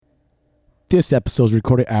This episode is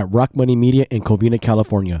recorded at Rock Money Media in Covina,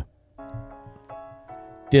 California.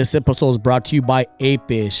 This episode is brought to you by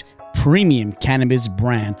Apish, premium cannabis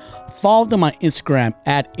brand. Follow them on Instagram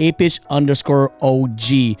at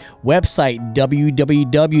apish_OG. Website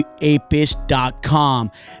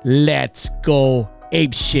www.apish.com. Let's go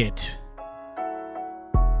ape shit.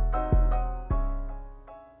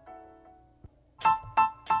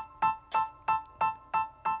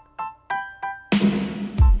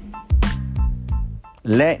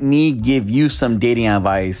 Let me give you some dating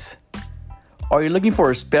advice. Are you looking for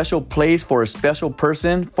a special place, for a special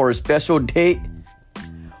person, for a special date?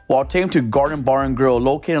 Well, take them to Garden Bar and Grill,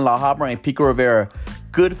 located in La Habra and Pico Rivera.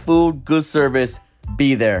 Good food, good service.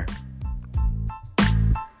 Be there.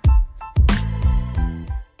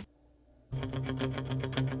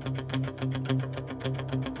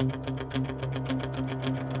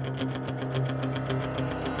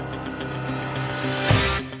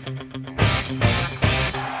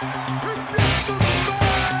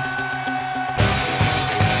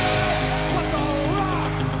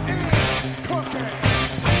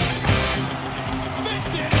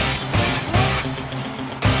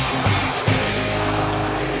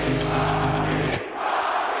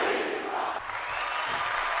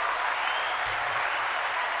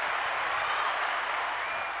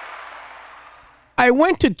 I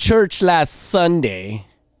went to church last Sunday,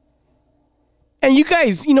 and you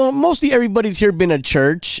guys, mostly everybody's here been at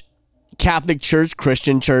church, Catholic church,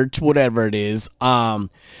 Christian church, whatever it is. When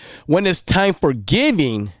it's time for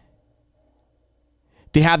giving,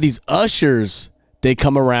 they have these ushers. They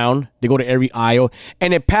come around, they go to every aisle,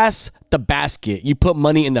 and they pass the basket. You put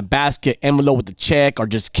money in the basket, envelope with the check or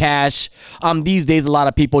just cash. These days, a lot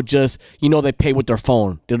of people just, they pay with their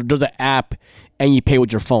phone. There's an app, and you pay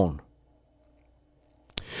with your phone.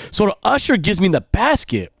 So the usher gives me the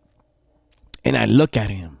basket, and I look at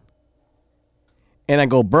him, and I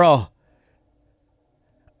go, bro,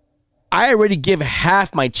 I already give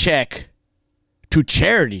half my check to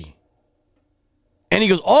charity. And he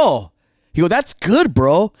goes, that's good,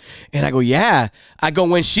 bro. And I go, yeah. I go,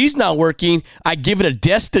 when she's not working, I give it a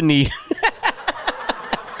destiny.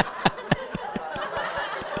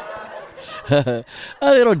 A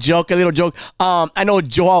little joke. I know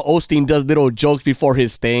Joel Osteen does little jokes before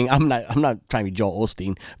his thing. I'm not trying to be Joel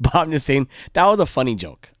Osteen, but I'm just saying that was a funny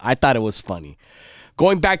joke. I thought it was funny.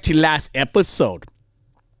 Going back to last episode,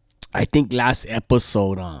 I think last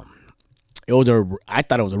episode, I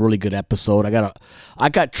thought it was a really good episode. I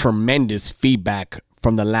got tremendous feedback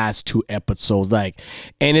from the last two episodes, and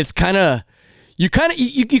it's kind of you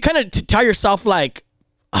tell yourself man,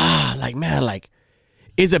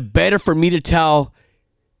 is it better for me to tell,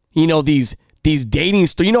 these dating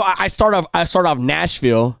stories? I start off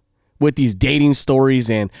Nashville with these dating stories,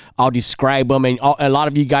 and I'll describe them. And a lot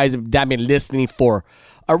of you guys that have been listening for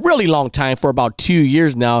a really long time, for about 2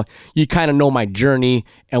 years now, you kind of know my journey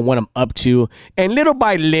and what I'm up to. And little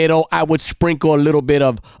by little, I would sprinkle a little bit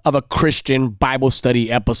of a Christian Bible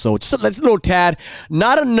study episode. So let's little tad,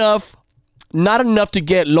 not enough to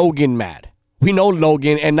get Logan mad. We know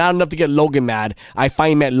Logan, and not enough to get Logan mad. I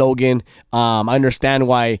finally met Logan. I understand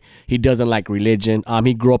why he doesn't like religion.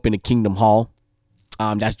 He grew up in a Kingdom Hall.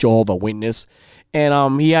 That's Jehovah's Witness.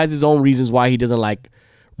 And he has his own reasons why he doesn't like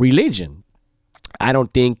religion. I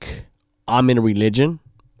don't think I'm in a religion.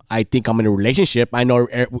 I think I'm in a relationship. I know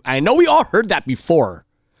we all heard that before.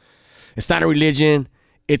 It's not a religion.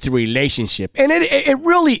 It's a relationship. And it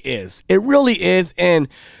really is. It really is. And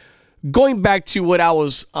going back to what I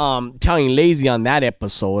was telling Lazy on that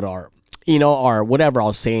episode, or whatever I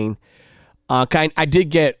was saying, I did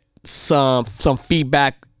get some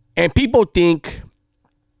feedback, and people think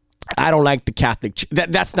I don't like the Catholic Church.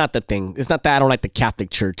 That's not the thing. It's not that I don't like the Catholic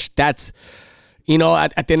Church. That's, at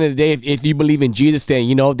the end of the day, if you believe in Jesus, then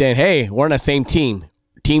hey, we're on the same team.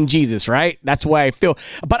 Team Jesus, right? That's why I feel.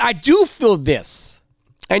 But I do feel this.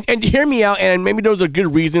 And hear me out, and maybe there's a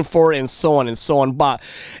good reason for it, and so on and so on. But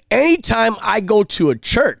anytime I go to a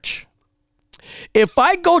church, if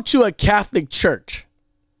I go to a Catholic church,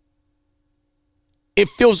 it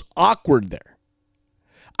feels awkward there.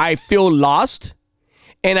 I feel lost,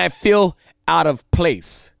 and I feel out of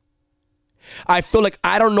place. I feel like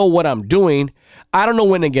I don't know what I'm doing. I don't know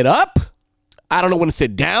when to get up. I don't know when to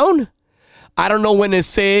sit down. I don't know when to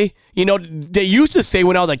say, they used to say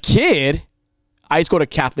when I was a kid, I used to go to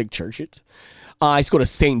Catholic churches. I used to go to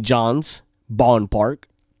St. John's, Ballin Park.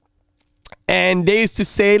 And they used to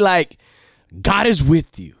say, God is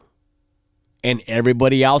with you. And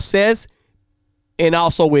everybody else says, and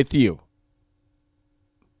also with you.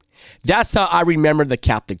 That's how I remember the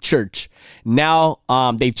Catholic Church. Now,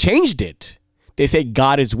 they've changed it. They say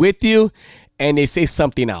God is with you, and they say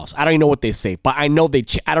something else. I don't even know what they say, but I know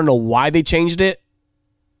I don't know why they changed it.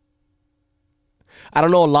 I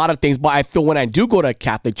don't know a lot of things, but I feel when I do go to a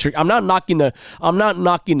Catholic church, I'm not knocking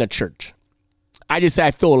the church. I just say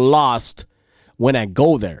I feel lost when I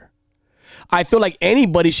go there. I feel like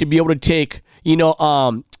anybody should be able to take,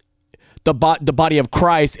 the body of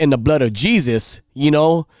Christ and the blood of Jesus,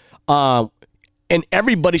 and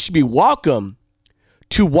everybody should be welcome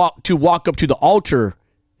to walk up to the altar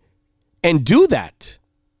and do that.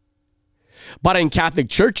 But in Catholic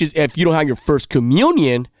churches, if you don't have your first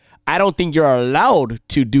communion, I don't think you're allowed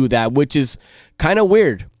to do that, which is kind of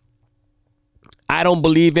weird. I don't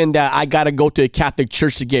believe in that. I got to go to a Catholic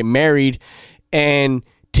church to get married and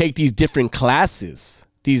take these different classes,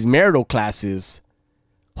 these marital classes,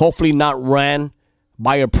 hopefully not ran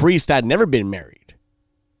by a priest that had never been married.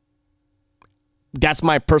 That's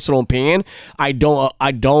my personal opinion. I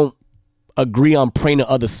don't agree on praying to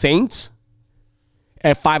other saints.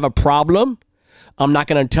 If I have a problem, I'm not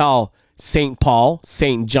going to tell St. Paul,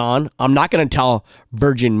 St. John. I'm not going to tell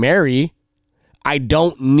Virgin Mary. I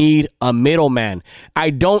don't need a middleman. I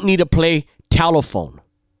don't need to play telephone.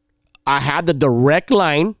 I have the direct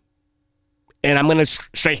line, and I'm going to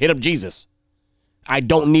straight hit up Jesus. I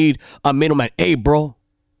don't need a middleman. Hey, bro,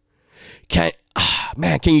 can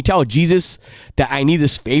you tell Jesus that I need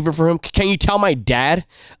this favor for him? Can you tell my dad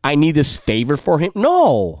I need this favor for him?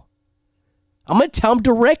 No. I'm going to tell him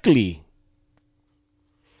directly.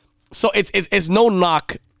 So it's no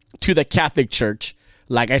knock to the Catholic Church.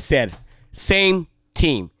 Like I said, same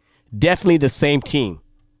team. Definitely the same team.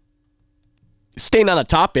 Staying on the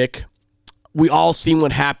topic, we all seen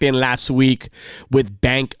what happened last week with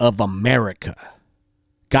Bank of America.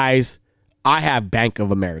 Guys, I have Bank of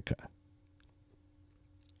America.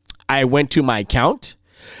 I went to my account.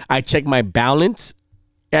 I check my balance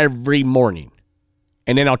every morning.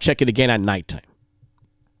 And then I'll check it again at nighttime.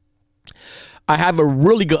 I have a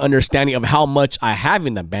really good understanding of how much I have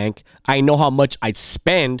in the bank. I know how much I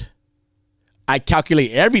spend. I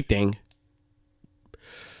calculate everything.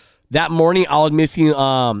 That morning, I was missing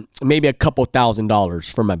maybe a couple $1,000s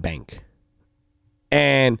from my bank.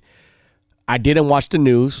 And I didn't watch the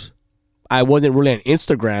news. I wasn't really on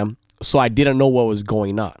Instagram, so I didn't know what was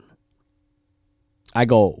going on. I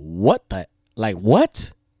go, what?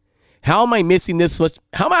 How am I missing this much?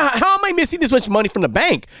 How am I missing this much money from the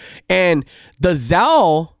bank? And the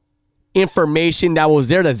Zelle information that was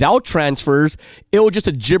there, the Zelle transfers, it was just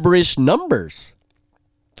a gibberish numbers.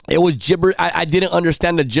 It was gibberish. I didn't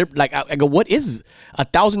understand the gibber. Like I go, what is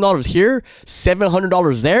 $1,000 here,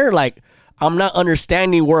 $700 there? Like I'm not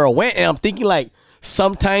understanding where it went, and I'm thinking like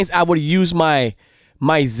sometimes I would use my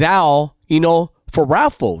Zelle, for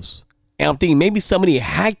raffles, and I'm thinking maybe somebody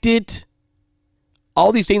hacked it.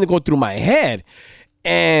 All these things that go through my head.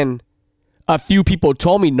 And a few people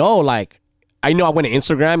told me no, like I went to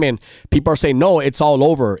Instagram and people are saying no, it's all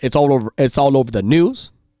over the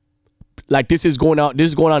news. Like this is going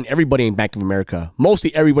on everybody in Bank of America.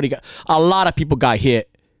 Mostly everybody a lot of people got hit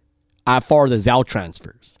as far as the Zelle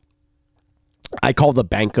transfers. I called the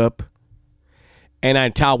bank up and I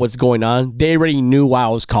tell what's going on. They already knew why I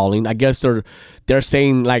was calling. I guess they're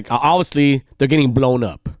saying like obviously they're getting blown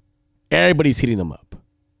up. Everybody's hitting them up.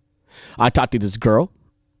 I talked to this girl.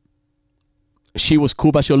 She was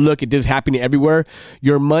cool, but she'll look at this happening everywhere.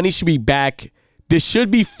 Your money should be back. This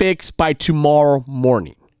should be fixed by tomorrow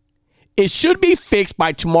morning. It should be fixed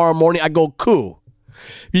by tomorrow morning. I go, cool.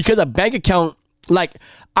 Because a bank account, like,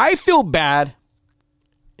 I feel bad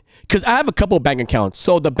because I have a couple of bank accounts.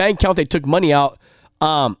 So the bank account they took money out,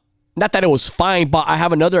 not that it was fine, but I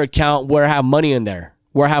have another account where I have money in there,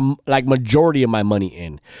 where I have like majority of my money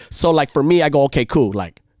in. So like for me, I go, okay, cool.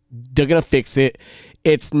 Like they're going to fix it.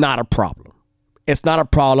 It's not a problem. It's not a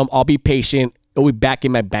problem. I'll be patient. It'll be back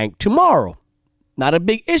in my bank tomorrow. Not a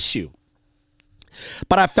big issue.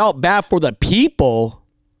 But I felt bad for the people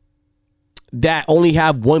that only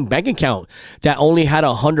have one bank account, that only had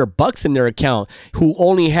 $100 in their account, who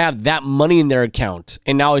only have that money in their account.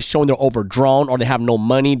 And now it's showing they're overdrawn or they have no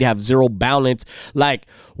money. They have zero balance. Like,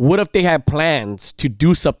 what if they had plans to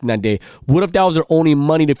do something that day? What if that was their only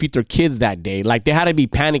money to feed their kids that day? Like, they had to be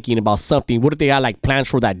panicking about something. What if they had like plans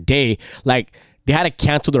for that day? Like, they had to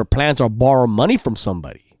cancel their plans or borrow money from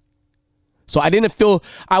somebody. So I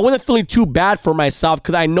wasn't feeling too bad for myself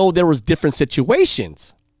because I know there was different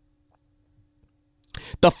situations.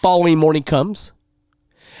 The following morning comes.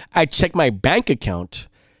 I check my bank account.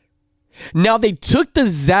 Now they took the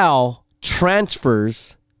Zelle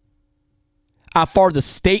transfers as far as the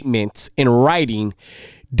statements in writing.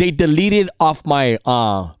 They deleted off my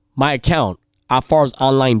account as far as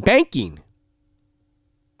online banking.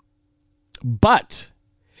 But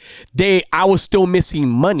I was still missing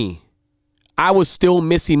money.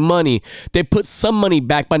 They put some money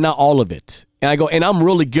back, but not all of it. And I go, and I'm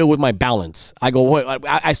really good with my balance. I go, wait,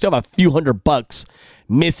 I still have a few $100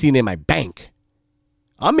 missing in my bank.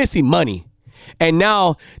 I'm missing money. And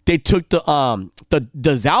now they took the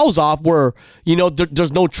Zales off where, you know,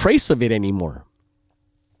 there's no trace of it anymore.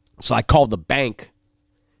 So I called the bank.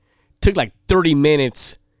 Took like 30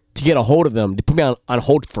 minutes to get a hold of them. They put me on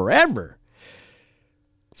hold forever.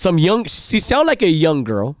 She sounded like a young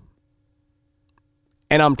girl.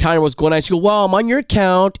 And I'm telling her what's going on. She goes, well, I'm on your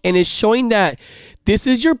account, and it's showing that this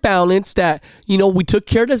is your balance, that, you know, we took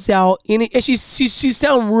care of this out. And she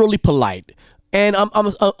sounded really polite. And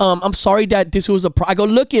I'm sorry that this was I go,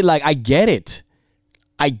 look it, like, I get it.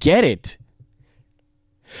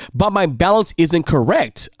 But my balance isn't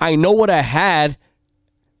correct. I know what I had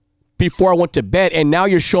before I went to bed, and now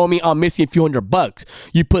you're showing me I'm missing a few $100.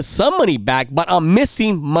 You put some money back, but I'm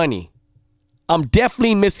missing money. I'm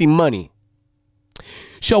definitely missing money.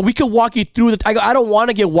 So we could walk you through I don't want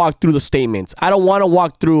to get walked through the statements. I don't want to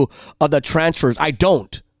walk through the transfers. I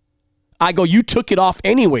don't. I go, you took it off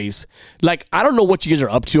anyways. Like, I don't know what you guys are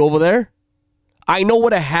up to over there. I know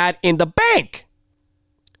what I had in the bank.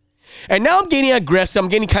 And now I'm getting aggressive. I'm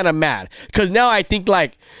getting kind of mad. Because now I think,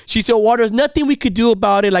 like, she said, well, there's nothing we could do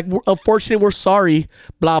about it. Like, unfortunately, we're sorry.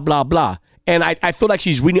 Blah, blah, blah. And I feel like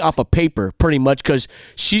she's reading off a paper pretty much, because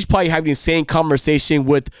she's probably having the same conversation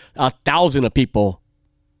with 1,000 of people.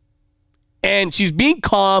 And she's being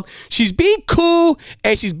calm, she's being cool,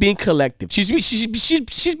 and she's being collective. She's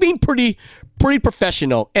being pretty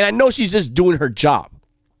professional. And I know she's just doing her job.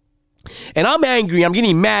 And I'm angry, I'm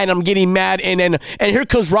getting mad, and here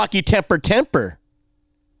comes Rocky Temper.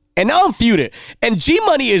 And now I'm feuded. And G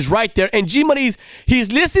Money is right there. And G Money,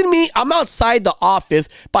 he's listening to me. I'm outside the office,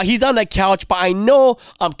 but he's on the couch. But I know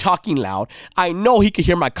I'm talking loud. I know he could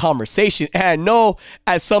hear my conversation. And I know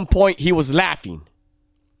at some point he was laughing.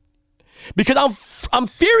 Because I'm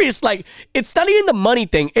furious. Like, it's not even the money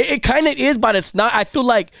thing. It kind of is, but it's not. I feel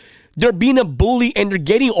like they're being a bully and they're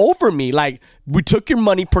getting over me. Like, we took your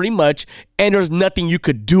money pretty much, and there's nothing you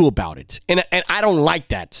could do about it. And I don't like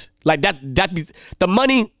that. Like, the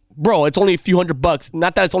money, bro, it's only a few $100.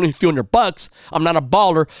 Not that it's only a few $100. I'm not a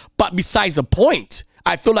baller, but besides the point,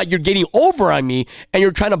 I feel like you're getting over on me and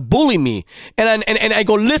you're trying to bully me. And I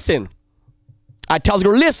go, listen. I tell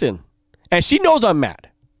her, listen. And she knows I'm mad.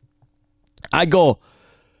 I go,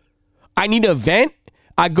 I need to vent.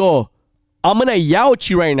 I go, I'm going to yell at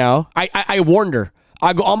you right now. I warned her.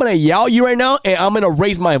 I go, I'm going to yell at you right now, and I'm going to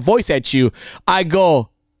raise my voice at you. I go,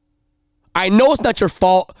 I know it's not your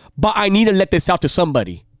fault, but I need to let this out to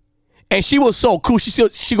somebody. And she was so cool.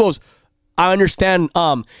 She goes, I understand.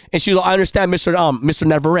 And she goes, I understand, Mr.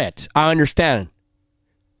 Navarrete. I understand.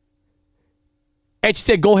 And she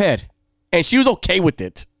said, go ahead. And she was okay with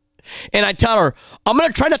it. And I tell her, I'm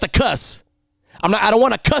going to try not to cuss. I don't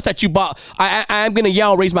want to cuss at you, but I am going to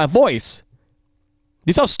yell and raise my voice.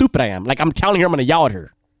 This is how stupid I am. Like, I'm telling her I'm going to yell at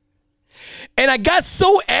her. And I got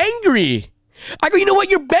so angry. I go, you know what?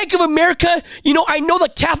 You're Bank of America. You know, I know the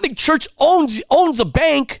Catholic Church owns a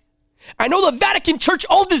bank. I know the Vatican Church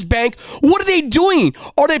owns this bank. What are they doing?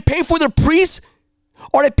 Are they paying for their priests?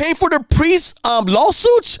 Are they paying for their priests'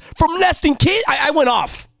 lawsuits from molesting kids? I went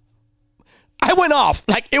off.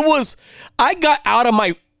 Like, it was,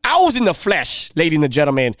 I was in the flesh, ladies and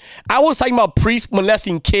gentlemen. I was talking about priests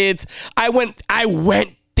molesting kids. I went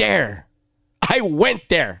there.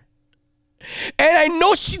 And I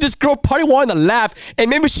know this girl probably wanted to laugh, and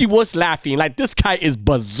maybe she was laughing. Like, this guy is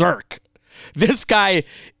berserk. This guy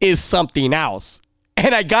is something else.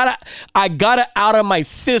 And I got it out of my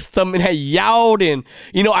system, and I yelled, and,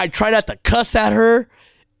 you know, I tried not to cuss at her.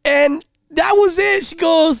 And that was it. She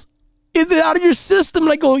goes, is it out of your system?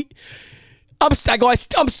 And I go,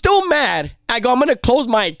 I'm still mad. I go, I'm going to close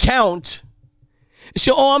my account.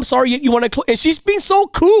 She, oh, I'm sorry, you want to close? And she's being so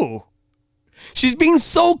cool.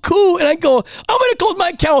 And I go, I'm going to close my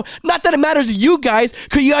account. Not that it matters to you guys,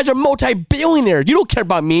 because you guys are multi-billionaires. You don't care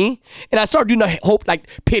about me. And I started doing the whole, like,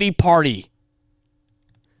 pity party.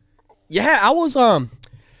 Yeah, I was,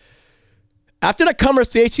 after that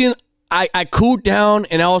conversation, I cooled down,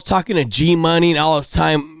 and I was talking to G Money, and all this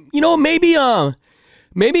time, you know, maybe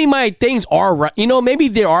my things are right. You know, maybe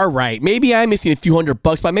they are right. Maybe I'm missing a few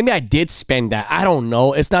 $100, but maybe I did spend that. I don't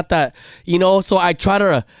know. It's not that, you know, so I try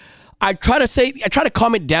to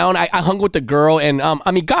calm it down. I hung with the girl, and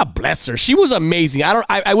I mean, God bless her. She was amazing.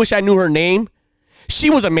 I wish I knew her name. She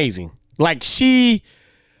was amazing. Like, I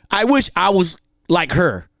wish I was like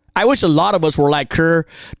her. I wish a lot of us were like her.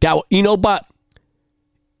 That, you know, but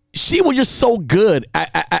she was just so good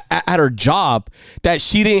at her job that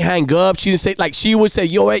she didn't hang up. She didn't say, like, she would say,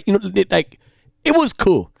 yo, you know, like, it was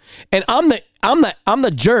cool. And I'm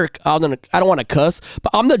the jerk. I don't want to cuss,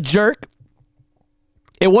 but I'm the jerk.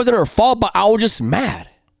 It wasn't her fault, but I was just mad.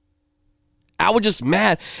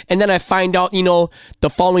 And then I find out, you know, the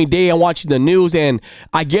following day I'm watching the news, and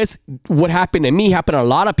I guess what happened to me happened to a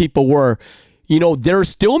lot of people where, you know, they're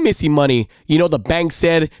still missing money. You know, the bank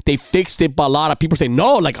said they fixed it, but a lot of people say,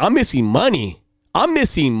 no, like, I'm missing money. And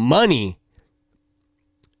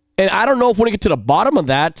I don't know if we're gonna get to the bottom of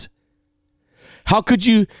that. How could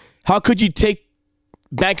you take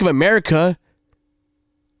Bank of America,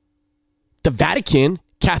 the Vatican,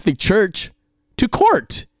 Catholic Church to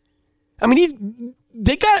court? I mean,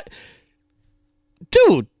 they got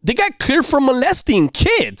cleared for molesting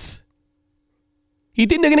kids. You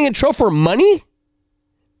think they're gonna get in trouble for money?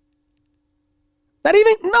 Not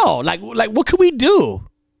even, no. Like what could we do?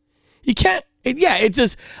 You can't. It's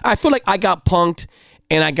just, I feel like I got punked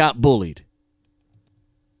and I got bullied.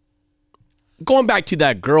 Going back to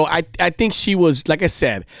that girl, I think she was, like I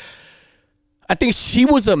said, I think she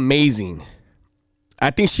was amazing.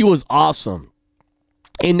 I think she was awesome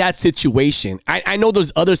in that situation. I know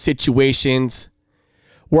there's other situations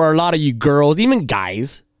where a lot of you girls, even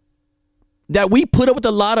guys, that we put up with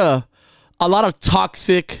a lot of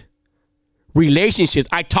toxic relationships.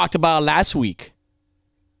 I talked about it last week.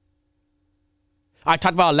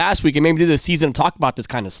 And maybe this is a season to talk about this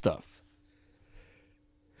kind of stuff.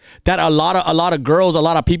 That a lot of girls, a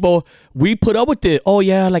lot of people, we put up with it. Oh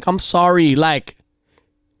yeah, like, I'm sorry. Like,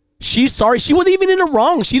 she's sorry. She wasn't even in the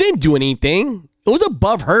wrong. She didn't do anything. It was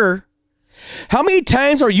above her. How many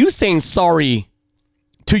times are you saying sorry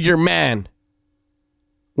to your man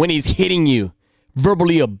when he's hitting you,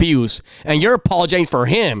 verbally abused, and you're apologizing for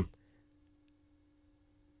him?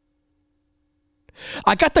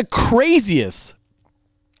 I got the craziest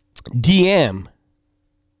DM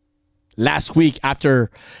last week after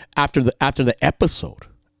the episode.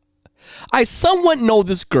 I somewhat know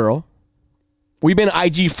this girl. We've been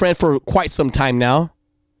IG friends for quite some time now.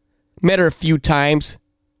 Met her a few times.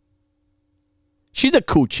 She's a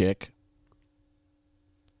cool chick.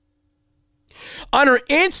 On her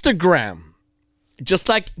Instagram, just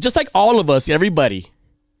like all of us, everybody,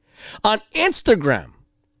 on Instagram,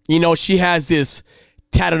 you know, she has this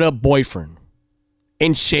tatted up boyfriend,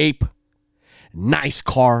 in shape, nice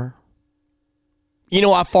car. You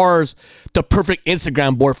know, as far as the perfect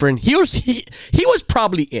Instagram boyfriend, he was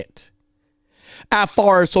probably it. As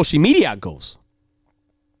far as social media goes,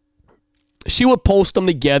 she would post them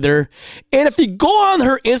together, and if you go on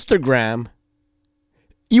her Instagram,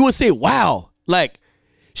 you would say, wow, like,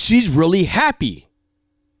 she's really happy.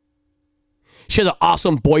 She has an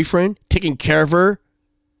awesome boyfriend taking care of her.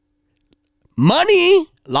 Money,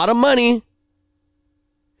 a lot of money.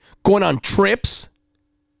 Going on trips.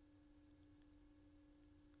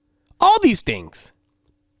 All these things.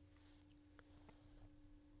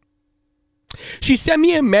 She sent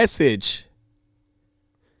me a message.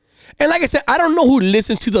 And like I said, I don't know who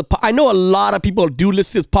listens to I know a lot of people do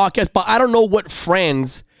listen to this podcast, but I don't know what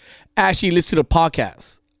friends actually listen to the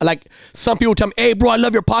podcast. Like, some people tell me, hey, bro, I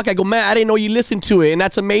love your podcast. I go, man, I didn't know you listened to it. And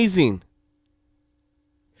that's amazing.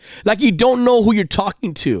 Like, you don't know who you're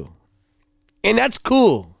talking to. And that's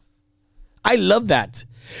cool. I love that.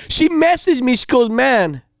 She messaged me. She goes,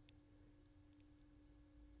 man,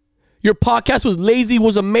 your podcast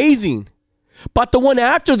was amazing. But the one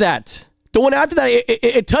after that,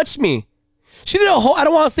 it touched me. She did I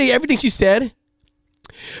don't want to say everything she said.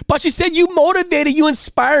 But she said, you motivated, you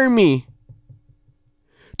inspired me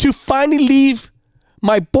to finally leave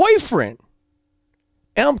my boyfriend.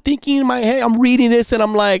 And I'm thinking in my head, I'm reading this and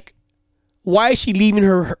I'm like, why is she leaving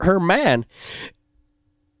her man?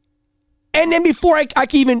 And then before I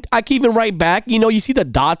can even write back, you know, you see the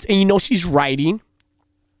dots and you know she's writing.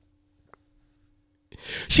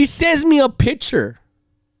 She sends me a picture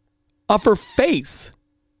of her face.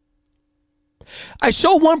 I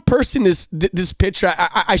showed one person this picture.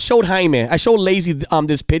 I showed Jaime. I showed Lazy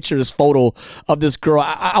this picture, this photo of this girl.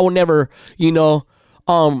 I will never, you know,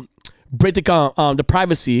 break the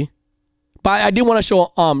privacy. But I did want to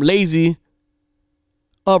show Lazy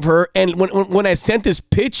of her. And when I sent this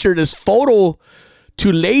picture, this photo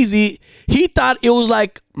to Lazy, he thought it was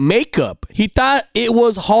like makeup. He thought it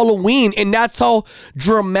was Halloween, and that's how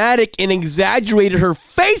dramatic and exaggerated her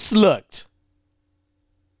face looked.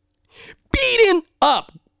 Beaten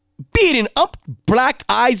up, black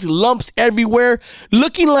eyes, lumps everywhere,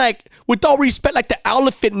 looking like, with all respect, like the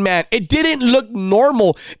Elephant Man. It didn't look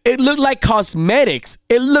normal. It looked like cosmetics.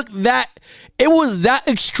 It was that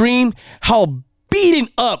extreme how beaten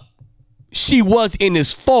up she was in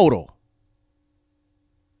this photo.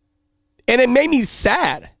 And it made me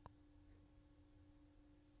sad.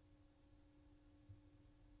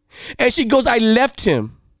 And she goes, I left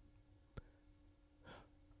him.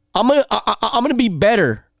 I'm gonna be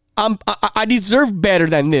better. I deserve better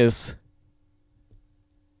than this.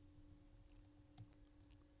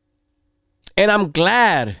 And I'm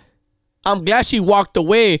glad she walked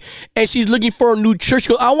away, and she's looking for a new church. She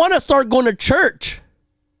goes, I want to start going to church.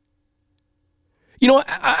 You know,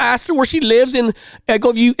 I asked her where she lives, and I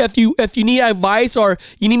go, if you need advice or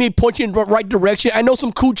you need me to point you in the right direction, I know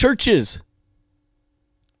some cool churches.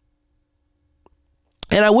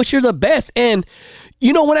 And I wish her the best. And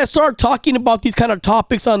you know, when I start talking about these kind of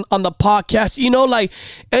topics on the podcast, you know, like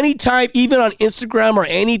anytime, even on Instagram or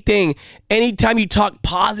anything, anytime you talk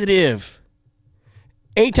positive,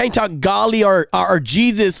 anytime you talk golly or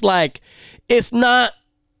Jesus, like it's not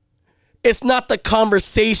the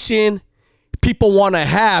conversation people want to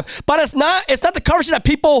have, but it's not the conversation that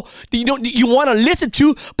people you want to listen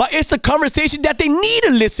to, but it's the conversation that they need to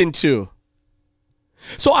listen to.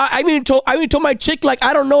 So I even told my chick, like,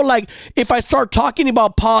 I don't know, like, if I start talking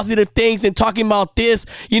about positive things and talking about this,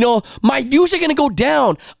 you know, my views are going to go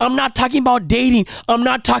down. I'm not talking about dating. I'm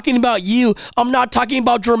not talking about you. I'm not talking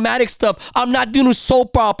about dramatic stuff. I'm not doing a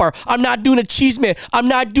soap opera. I'm not doing a cheeseman. I'm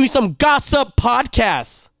not doing some gossip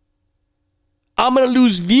podcast. I'm going to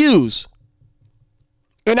lose views.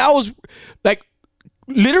 And I was like,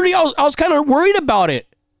 literally, I was kind of worried about it.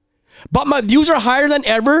 But my views are higher than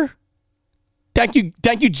ever. Thank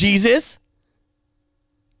you, Jesus.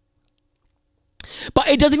 But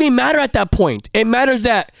it doesn't even matter at that point. It matters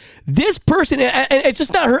that this person, and it's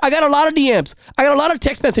just not her. I got a lot of DMs. I got a lot of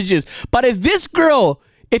text messages. But if this girl,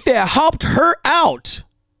 if it helped her out,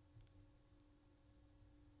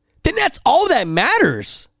 then that's all that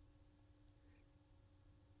matters.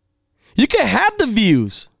 You can have the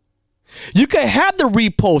views. You can have the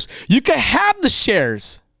reposts. You can have the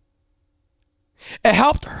shares. It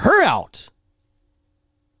helped her out.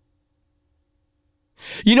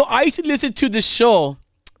 You know, I used to listen to this show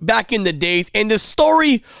back in the days, and the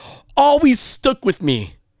story always stuck with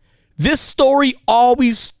me. This story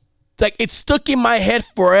always, like, it stuck in my head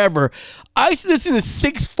forever. I used to listen to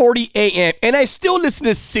 640 a.m., and I still listen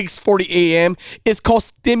to 640 a.m. It's called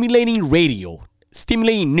Stimulating Radio.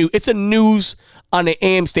 Stimulating News. It's a news on an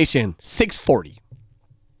AM station, 640.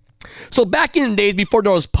 So back in the days, before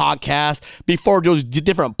there was podcasts, before those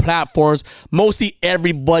different platforms, mostly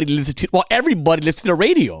everybody listened to the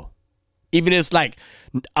radio. Even if it's like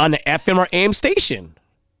on the FM or AM station.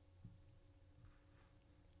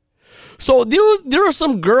 So there was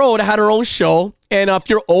some girl that had her own show. And if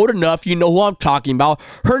you're old enough, you know who I'm talking about.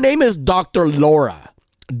 Her name is Dr. Laura.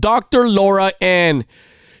 Dr. Laura, and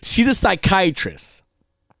she's a psychiatrist.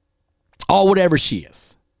 Or whatever she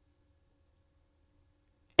is.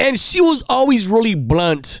 And she was always really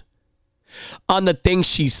blunt on the things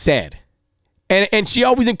she said. And she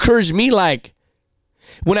always encouraged me, like,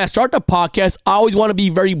 when I start the podcast, I always want to be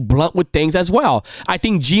very blunt with things as well. I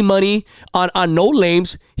think G Money on No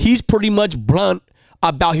Lames, he's pretty much blunt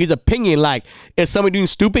about his opinion. Like, if somebody doing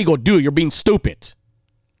stupid, go, dude, you're being stupid.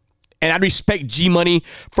 And I respect G Money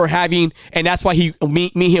for having, and that's why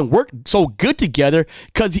me and him work so good together,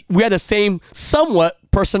 because we had the same somewhat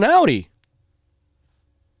personality.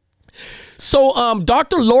 So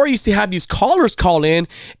Dr. Laura used to have these callers call in,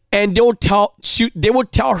 and they would tell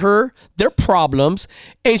her their problems,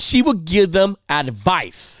 and she would give them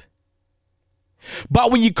advice. But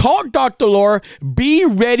when you call Dr. Laura, be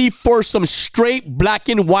ready for some straight black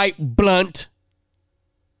and white blunt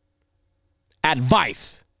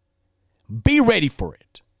advice. Be ready for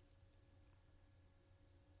it.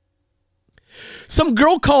 Some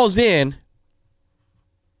girl calls in.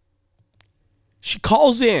 She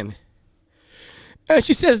calls in. And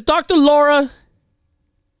she says, Dr. Laura,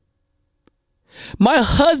 my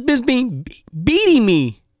husband's been beating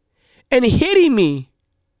me and hitting me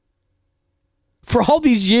for all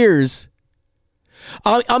these years.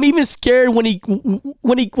 I'm even scared when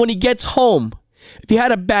he gets home, if he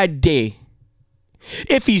had a bad day,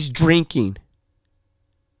 if he's drinking.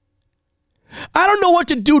 I don't know what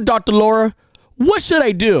to do, Dr. Laura. What should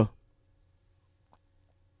I do?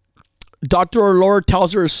 Dr. Laura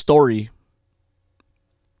tells her a story.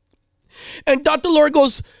 And Dr. Laura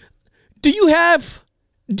goes, do you have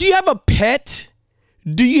a pet?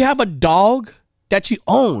 Do you have a dog that you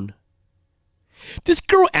own? This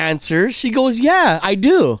girl answers. She goes, yeah, I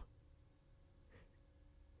do.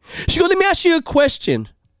 She goes, let me ask you a question.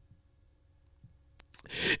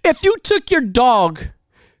 If you took your dog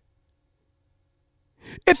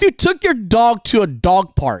to a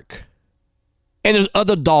dog park, and there's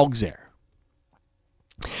other dogs there.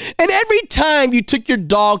 And every time you took your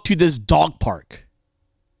dog to this dog park,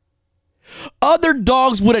 other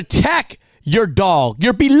dogs would attack your dog,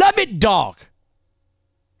 your beloved dog.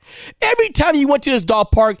 Every time you went to this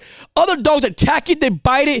dog park, other dogs attack it, they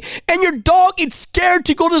bite it, and your dog is scared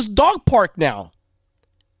to go to this dog park now.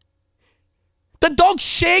 The dog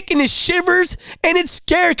shakes and it shivers and it's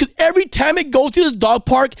scared because every time it goes to this dog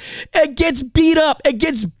park, it gets beat up, it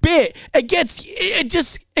gets bit, it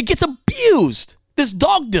gets abused. This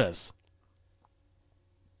dog does.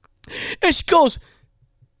 And she goes,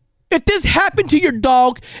 if this happened to your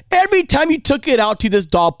dog every time you took it out to this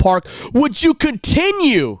dog park, would you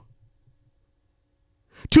continue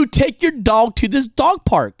to take your dog to this dog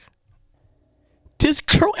park? This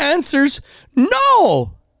girl answers,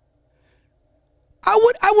 no.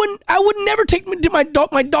 I would never take my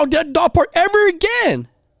dog to that dog park ever again.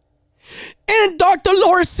 And Dr.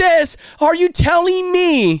 Laura says, are you telling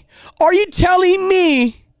me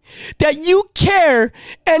that you care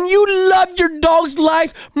and you love your dog's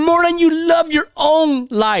life more than you love your own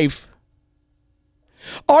life?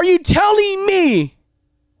 Are you telling me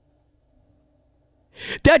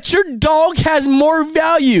that your dog has more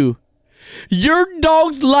value? Your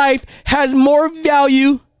dog's life has more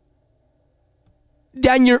value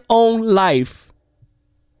than your own life.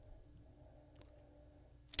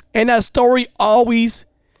 And that story always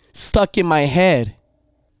stuck in my head.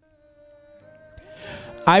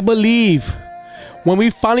 I believe when we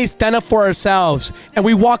finally stand up for ourselves and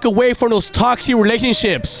we walk away from those toxic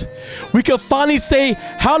relationships, we can finally say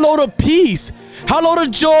hello to peace, hello to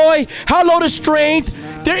joy, hello to strength.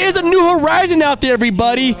 There is a new horizon out there,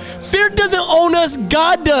 everybody. Fear doesn't own us,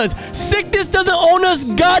 God does. Sickness doesn't own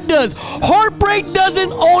us, God does. Heartbreak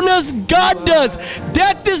doesn't own us, God does.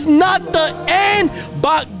 Death is not the end,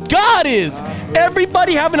 but God is.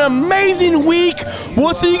 Everybody have an amazing week.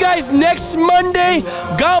 We'll see you guys next Monday.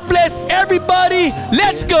 God bless everybody.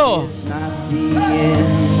 Let's go. It's not the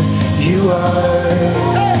end. You are.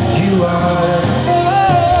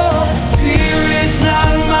 Fear is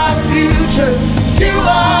not my future.